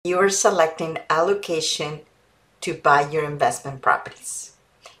you are selecting a location to buy your investment properties.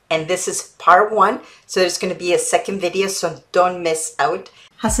 And this is part one, so there's going to be a second video, so don't miss out.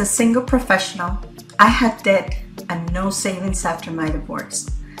 As a single professional, I had debt and no savings after my divorce.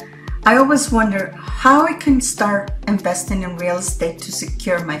 I always wonder how I can start investing in real estate to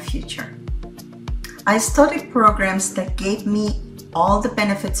secure my future. I studied programs that gave me all the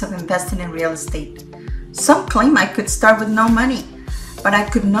benefits of investing in real estate. Some claim I could start with no money, but I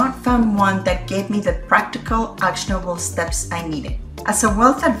could not find one that gave me the practical, actionable steps I needed. As a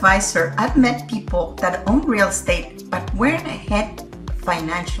wealth advisor, I've met people that own real estate but weren't ahead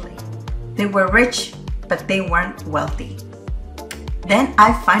financially. They were rich, but they weren't wealthy. Then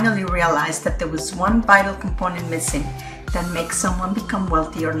I finally realized that there was one vital component missing that makes someone become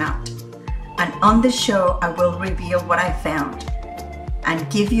wealthy or not. And on the show, I will reveal what I found and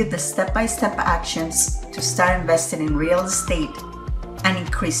give you the step-by-step actions to start investing in real estate and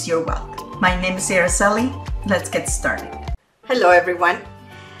increase your wealth. My name is Araceli. Let's get started. Hello, everyone.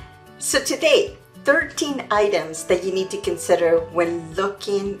 So today, 13 items that you need to consider when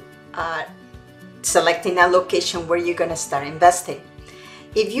looking at selecting a location where you're going to start investing.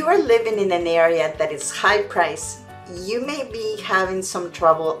 If you are living in an area that is high price, you may be having some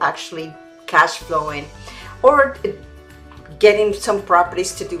trouble actually cash flowing or getting some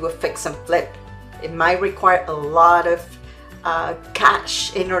properties to do a fix and flip. It might require a lot of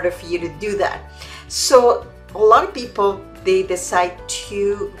cash in order for you to do that. So a lot of people, they decide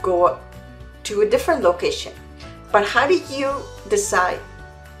to go to a different location. But how do you decide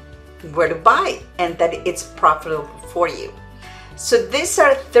where to buy and that it's profitable for you? So these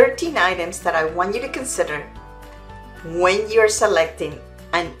are 13 items that I want you to consider when you're selecting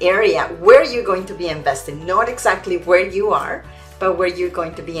an area where you're going to be investing, not exactly where you are, but where you're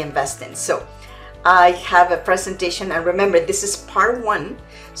going to be investing. So I have a presentation, and remember, this is part one.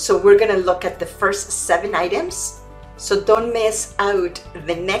 So we're going to look at the first 7 items. So don't miss out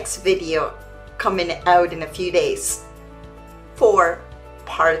the next video coming out in a few days for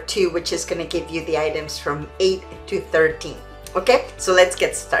part 2, which is going to give you the items from 8 to 13. Okay, so let's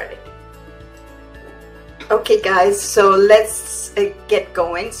get started. Okay guys, so let's get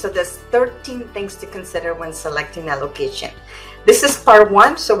going. So there's 13 things to consider when selecting a location. This is part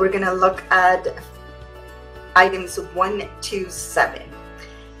 1, so we're going to look at items 1 to 7.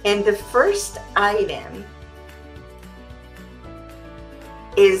 And the first item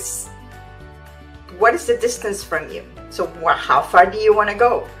is, what is the distance from you? So how far do you want to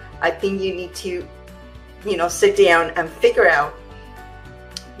go? I think you need to, sit down and figure out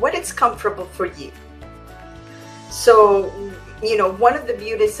what is comfortable for you. So, one of the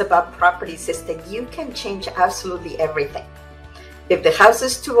beauties about properties is that you can change absolutely everything. If the house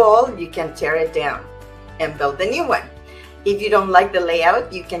is too old, you can tear it down and build a new one. If you don't like the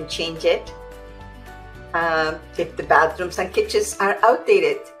layout, you can change it. If the bathrooms and kitchens are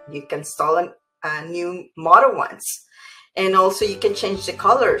outdated, you can install new modern ones. And also you can change the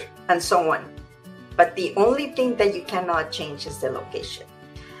color and so on. But the only thing that you cannot change is the location.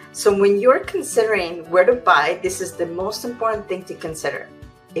 So when you're considering where to buy, this is the most important thing to consider.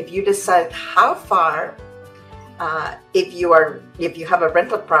 If you decide how far, if you have a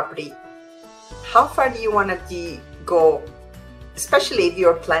rental property, how far do you want to go, especially if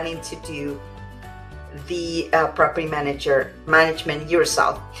you're planning to do the property management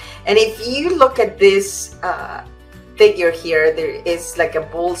yourself. And if you look at this figure here, there is like a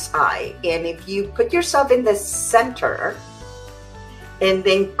bullseye, and if you put yourself in the center and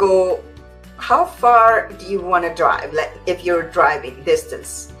then go, how far do you want to drive? Like if you're driving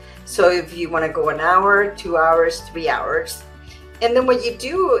distance. So if you want to go 1 hour, 2 hours, 3 hours. And then what you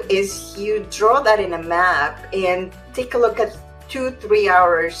do is you draw that in a map and take a look at 2-3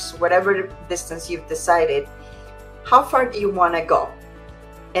 hours, whatever distance you've decided. How far do you want to go?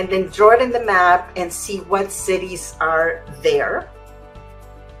 And then draw it in the map and see what cities are there.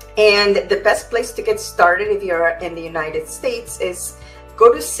 And the best place to get started if you're in the United States is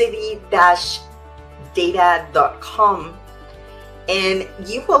go to city-data.com, and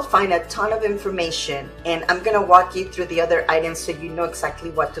you will find a ton of information. And I'm going to walk you through the other items so you know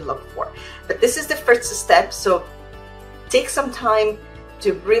exactly what to look for. But this is the first step, so take some time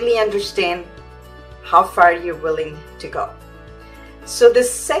to really understand how far you're willing to go. So the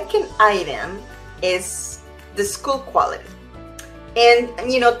second item is the school quality. And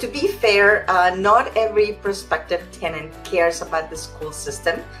to be fair, not every prospective tenant cares about the school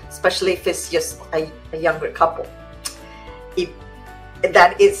system, especially if it's just a younger couple.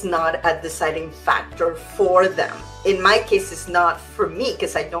 That is not a deciding factor for them. In my case, it's not for me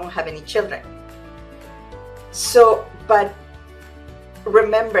because I don't have any children. So, but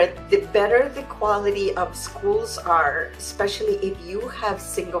remember, the better the quality of schools are, especially if you have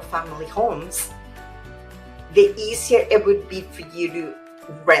single-family homes, the easier it would be for you to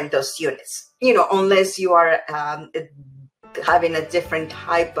rent those units. Unless you are having a different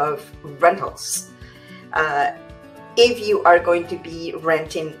type of rentals. If you are going to be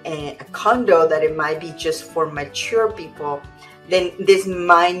renting a condo that it might be just for mature people, then this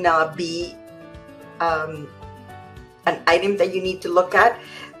might not be an item that you need to look at.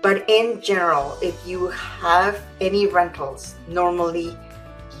 But in general, if you have any rentals, normally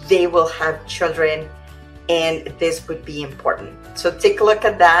they will have children, and this would be important. So take a look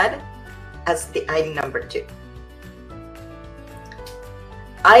at that as the item number 2.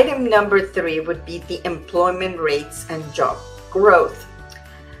 Item number 3 would be the employment rates and job growth.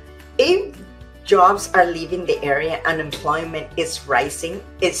 If jobs are leaving the area and employment is rising,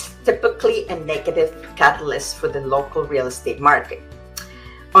 it's typically a negative catalyst for the local real estate market.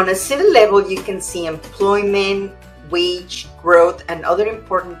 On a city level, you can see employment, wage growth, and other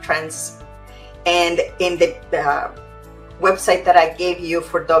important trends. And in the website that I gave you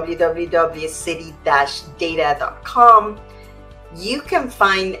for www.city-data.com, you can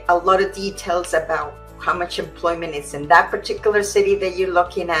find a lot of details about how much employment is in that particular city that you're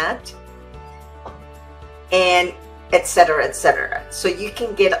looking at, and etc., etc. So you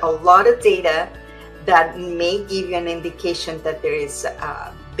can get a lot of data that may give you an indication that there is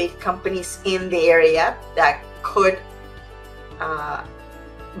big companies in the area that could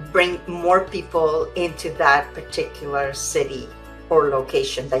bring more people into that particular city or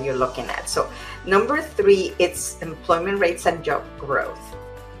location that you're looking at. So number 3, it's employment rates and job growth.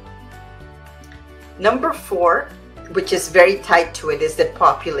 Number 4, which is very tied to it, is the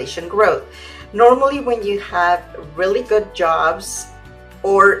population growth. Normally when you have really good jobs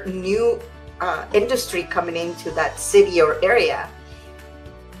or new industry coming into that city or area,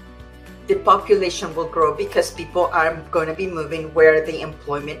 the population will grow because people are going to be moving where the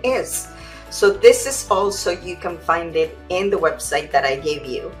employment is. So this is also, you can find it in the website that I gave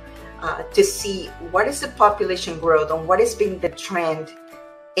you to see what is the population growth and what has been the trend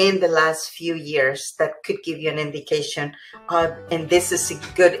in the last few years that could give you an indication of, and this is a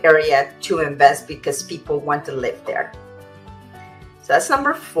good area to invest because people want to live there. So that's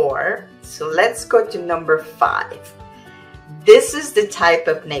number 4. So let's go to number 5. This is the type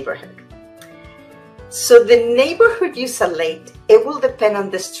of neighborhood. So the neighborhood you select, it will depend on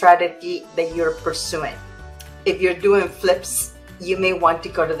the strategy that you're pursuing. If you're doing flips, you may want to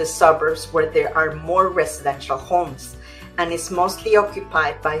go to the suburbs where there are more residential homes and it's mostly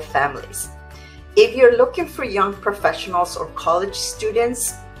occupied by families. If you're looking for young professionals or college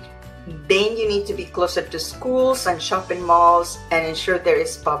students, then you need to be closer to schools and shopping malls and ensure there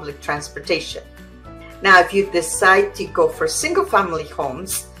is public transportation. Now, if you decide to go for single-family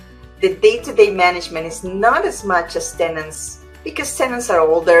homes, the day-to-day management is not as much as tenants because tenants are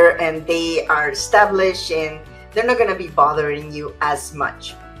older and they are established and they're not going to be bothering you as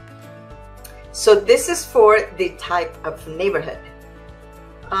much. So this is for the type of neighborhood.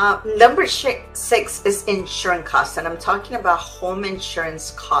 Number 6 is insurance costs, and I'm talking about home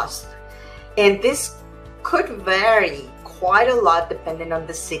insurance costs. And this could vary quite a lot depending on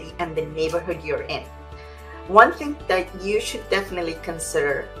the city and the neighborhood you're in. One thing that you should definitely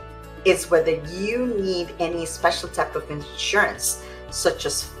consider is whether you need any special type of insurance, such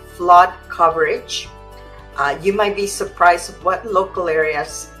as flood coverage. You might be surprised what local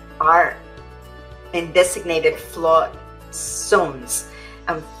areas are in designated flood zones.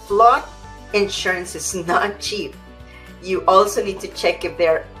 And flood insurance is not cheap. You also need to check if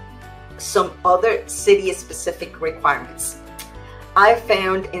there are some other city-specific requirements. I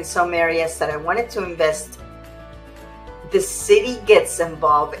found in some areas that I wanted to invest, the city gets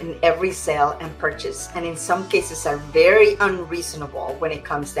involved in every sale and purchase, and in some cases are very unreasonable when it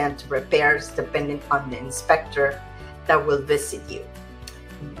comes down to repairs depending on the inspector that will visit you.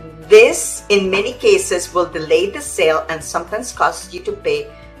 This, in many cases, will delay the sale and sometimes cause you to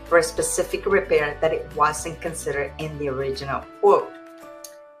pay for a specific repair that it wasn't considered in the original quote.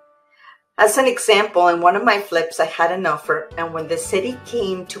 As an example, in one of my flips, I had an offer, and when the city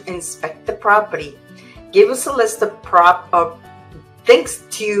came to inspect the property, gave us a list of things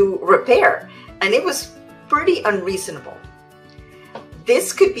to repair, and it was pretty unreasonable.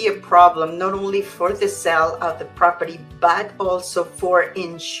 This could be a problem not only for the sale of the property, but also for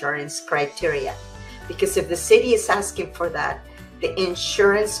insurance criteria. Because if the city is asking for that, the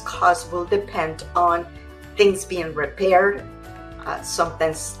insurance cost will depend on things being repaired.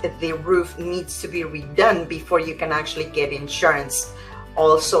 Sometimes the roof needs to be redone before you can actually get insurance.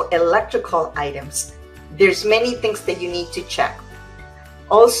 Also, electrical items. There's many things that you need to check.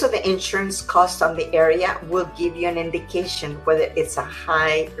 Also, the insurance cost on the area will give you an indication whether it's a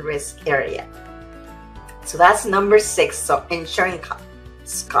high risk area. So that's number 6, so insurance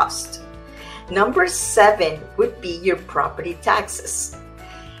cost. Number 7 would be your property taxes.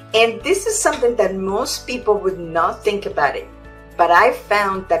 And this is something that most people would not think about it. But I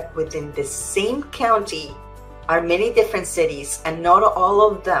found that within the same county are many different cities, and not all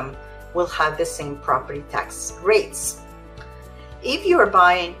of them will have the same property tax rates. If you are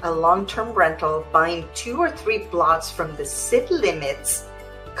buying a long-term rental, buying 2 or 3 blocks from the city limits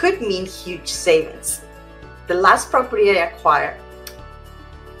could mean huge savings. The last property I acquired,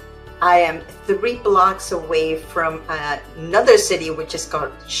 I am 3 blocks away from another city which is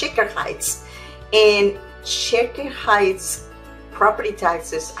called Shaker Heights. And Shaker Heights property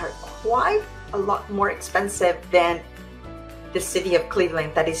taxes are quite a lot more expensive than the city of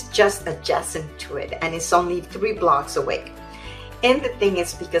Cleveland that is just adjacent to it, and it's only 3 blocks away. And the thing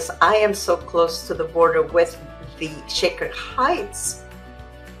is, because I am so close to the border with the Shaker Heights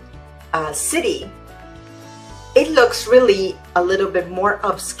city, it looks really a little bit more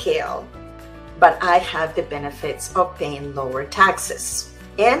upscale, but I have the benefits of paying lower taxes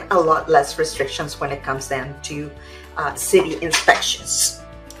and a lot less restrictions when it comes down to city inspections.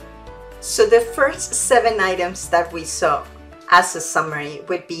 So the first 7 items that we saw as a summary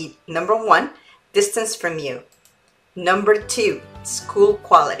would be: number 1, distance from you; number 2, school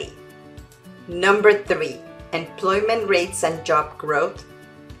quality; number 3, employment rates and job growth;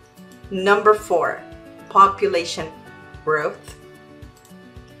 number 4, population growth;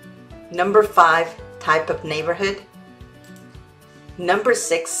 number 5, type of neighborhood; number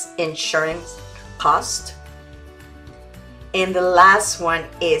 6, insurance cost; and the last one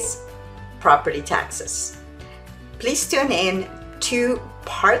is property taxes. Please tune in to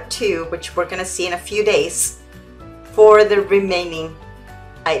part 2, which we're going to see in a few days, for the remaining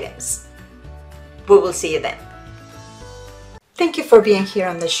items. We will see you then. Thank you for being here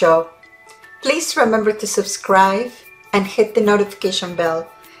on the show. Please remember to subscribe and hit the notification bell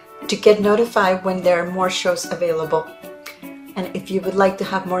to get notified when there are more shows available. And if you would like to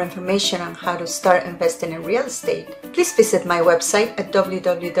have more information on how to start investing in real estate, please visit my website at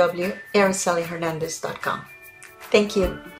www.aracelyhernandez.com. Thank you.